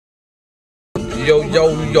Yo, yo,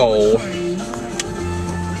 yo.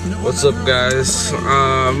 What's up, guys?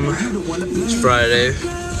 It's Friday.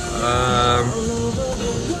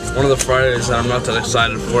 One of the Fridays that I'm not that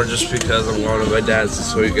excited for just because I'm going to my dad's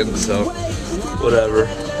this weekend, so whatever.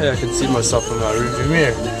 Hey, I can see myself in my rearview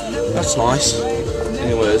mirror. That's nice.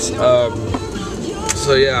 Anyways,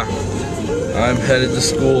 so yeah, I'm headed to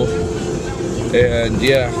school, and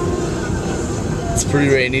yeah, it's a pretty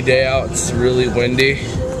rainy day out. It's really windy.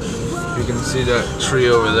 You can see that tree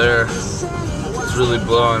over there. It's really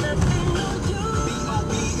blowing.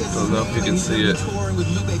 Don't know if you can see it.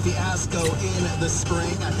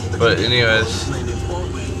 But anyways,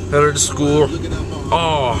 headed to school.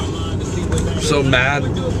 Oh, I'm so mad.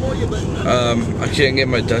 I can't get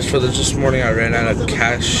my Dutch feathers this morning. I ran out of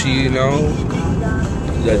cashew,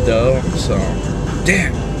 the dough. So,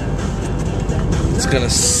 damn, it's gonna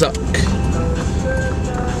suck.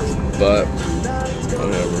 But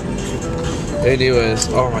whatever. Anyways,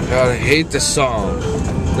 oh my god, I hate this song.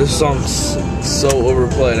 This song's so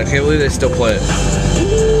overplayed. I can't believe they still play it.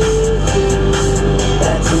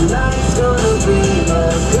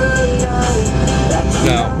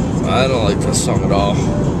 No, I don't like this song at all.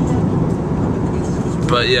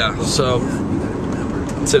 But yeah, so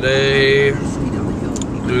today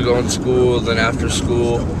we're going to school, then after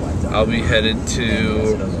school I'll be headed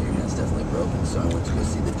to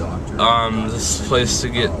this place to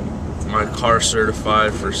get my car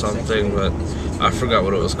certified for something, but I forgot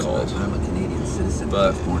what it was called.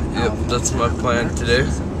 But yep, that's my plan today.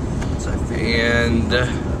 And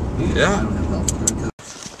yeah.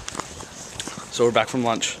 So we're back from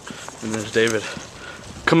lunch, and there's David.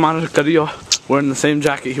 Come on, Cody, wearing the same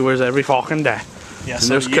jacket he wears every fucking day. Yes,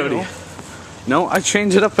 and there's Cody. No, I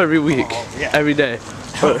change it up every week, every day,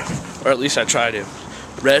 or at least I try to.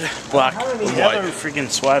 Red, black, and white. Another freaking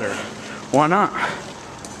sweater. Why not?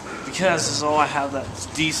 Because it's all I have that's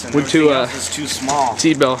decent. Went to it's too small.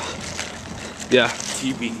 T-Bell. Yeah.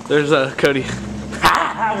 TB. There's Cody.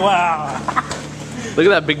 Wow. Look at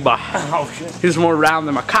that big boy. Oh shit. He's more round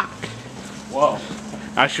than my cock. Whoa.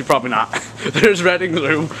 Actually, probably not. There's Redding's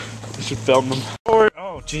room. I should film them.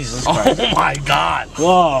 Oh Jesus Christ. Oh my God.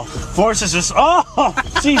 Whoa. Force is just. Oh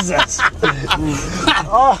Jesus.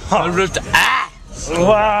 Oh. I ripped ass.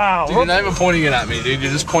 Wow. Dude, you're not even pointing it at me, dude.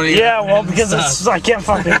 You're just pointing. Yeah, well, because it's, I can't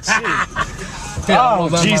fucking see. Yeah, oh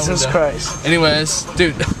Jesus Christ. Anyways,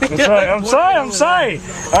 dude. I'm sorry.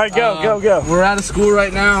 All right, go. We're out of school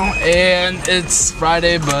right now, and it's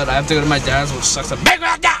Friday, but I have to go to my dad's, which sucks a big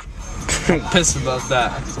right now. I'm pissed about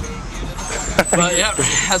that. But yeah,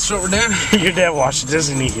 that's what we're doing. Your dad watches this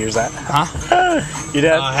and he hears that. Huh? Your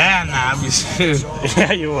dad? Oh, hell nah, I'd be serious.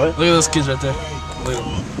 Yeah, you would. Look at those kids right there. Look at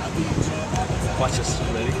them. Watch this.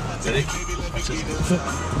 Ready? Watch this.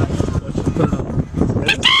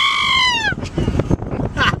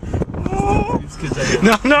 These kids right here.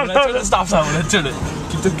 No. Turn the stop sign when I turn it.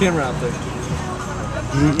 Keep the camera out there.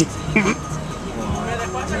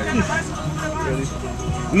 Ready?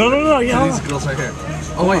 No. Yeah. These girls right here.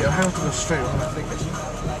 Oh wait, I have to go straight. What am I thinking?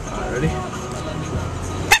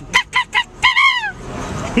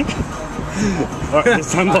 Alright, Alright,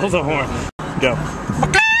 it's time to blow the horn. Go.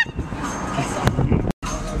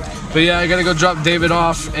 But yeah, I gotta go drop David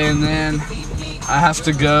off, and then I have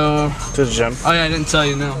to go to the gym. Oh yeah, I didn't tell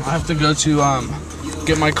you. No, I have to go to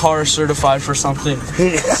get my car certified for something.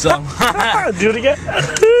 So do it again.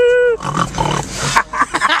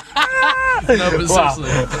 No, but seriously,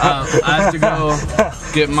 I have to go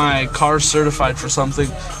get my car certified for something,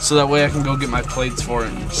 so that way I can go get my plates for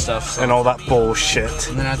it and stuff. So. And all that bullshit.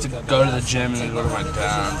 And then I have to go to the gym and then go to my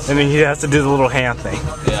dad's. And then he has to do the little hand thing.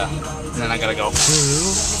 Yeah. And then I gotta go.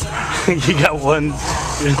 You got one.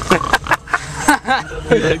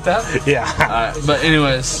 You like that? Yeah. Alright, but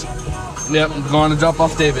anyways, yep, I'm going to drop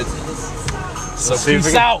off David. So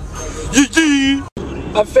peace out.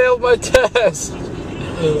 I failed my test.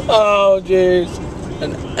 Oh jeez,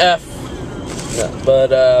 an F. Yeah,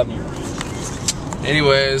 but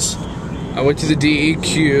anyways, I went to the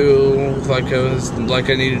DEQ like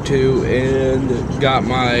I needed to, and got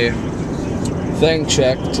my thing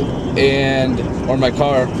checked, or my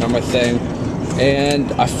car, not my thing,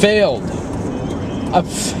 and I failed. But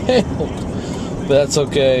that's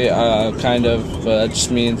okay, kind of. That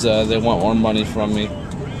just means they want more money from me,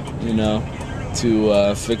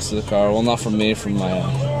 to fix the car. Well, not from me, from my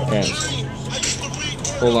parents.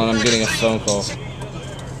 Hold on, I'm getting a phone call.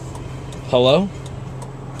 Hello?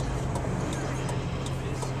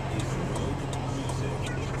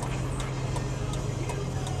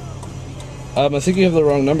 I think you have the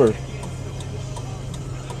wrong number.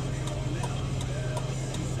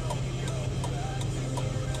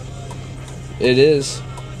 It is.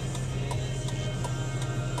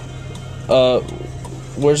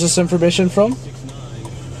 Where's this information from?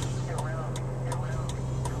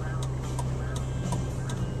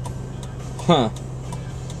 Huh.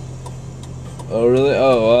 Oh, really?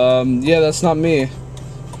 Oh, yeah, that's not me.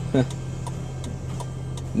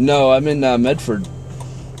 No, I'm in Medford.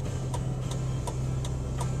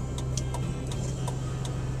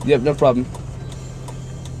 Yep, no problem.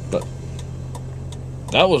 But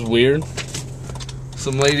that was weird.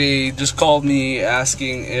 Some lady just called me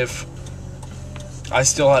asking if I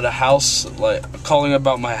still had a house, like calling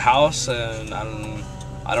about my house, and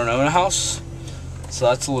I don't own a house, so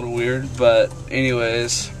that's a little weird. But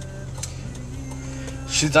anyways,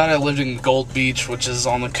 she thought I lived in Gold Beach, which is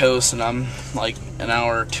on the coast, and I'm like an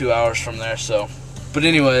hour or 2 hours from there. So, but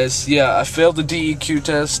anyways, yeah, I failed the DEQ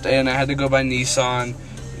test, and I had to go by Nissan,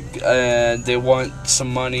 and they want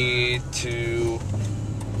some money to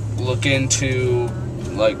look into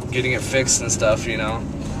like getting it fixed and stuff, you know.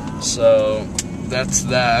 So that's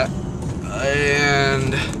that,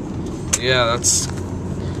 and yeah, that's.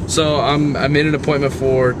 So I made an appointment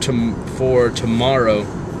for tomorrow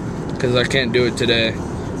because I can't do it today.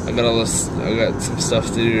 I got some stuff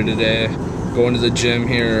to do today. Going to the gym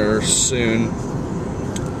here soon.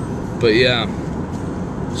 But yeah,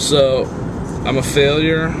 so I'm a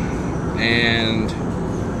failure, and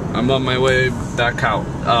I'm on my way back home.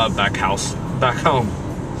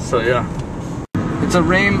 So yeah, it's a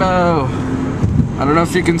rainbow. I don't know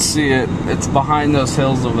if you can see it. It's behind those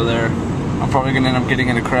hills over there. I'm probably gonna end up getting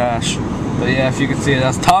in a crash. But yeah, if you can see it,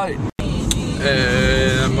 that's tight.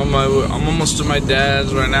 I'm almost to my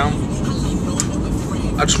dad's right now.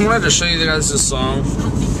 I just wanted to show you guys this song,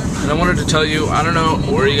 and I wanted to tell you, I don't know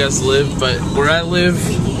where you guys live, but where I live,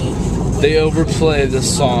 they overplay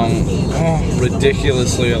this song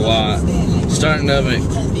ridiculously a lot. Starting to make,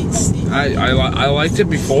 I liked it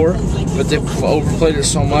before, but they've overplayed it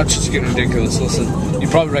so much it's getting ridiculous. Listen, you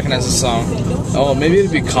probably recognize the song. Oh, maybe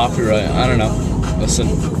it'd be copyright. I don't know. Listen.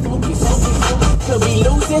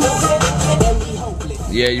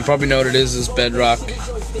 Yeah, you probably know what it is. It's Bedrock.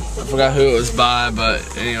 I forgot who it was by, but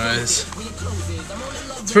anyways,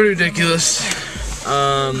 it's pretty ridiculous.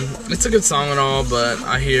 It's a good song and all, but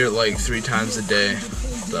I hear it like 3 times a day.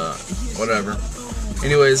 But whatever.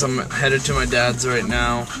 Anyways, I'm headed to my dad's right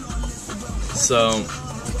now. So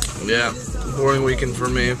yeah, boring weekend for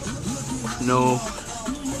me. No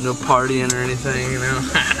partying or anything, you know.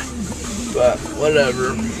 But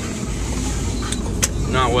whatever.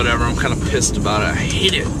 Not whatever. I'm kind of pissed about it. I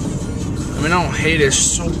hate it. I mean, I don't hate it. It's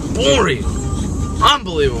so boring.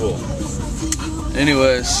 Unbelievable.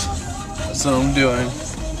 Anyways, that's what I'm doing.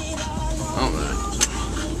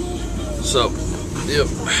 So, yep,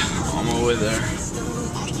 on my way there.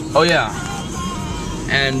 Oh yeah,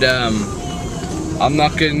 and I'm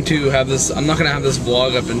not going to have this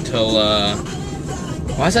vlog up until.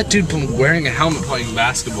 Why is that dude wearing a helmet playing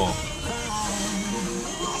basketball?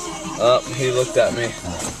 Oh, he looked at me.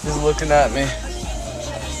 He's looking at me.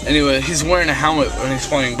 Anyway, he's wearing a helmet when he's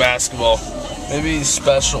playing basketball. Maybe he's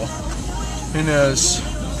special. Who knows?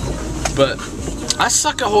 But I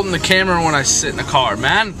suck at holding the camera when I sit in a car,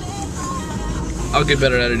 man. I'll get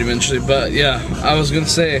better at it eventually. But yeah, I was gonna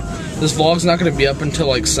say this vlog's not gonna be up until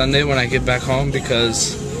like Sunday when I get back home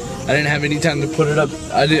because I didn't have any time to put it up.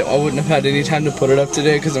 I wouldn't have had any time to put it up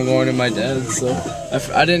today because I'm going to my dad's. So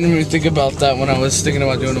I didn't even think about that when I was thinking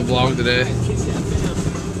about doing a vlog today.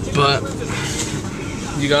 But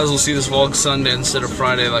you guys will see this vlog Sunday instead of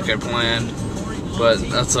Friday like I planned. But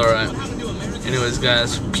that's alright. Anyways,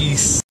 guys, peace.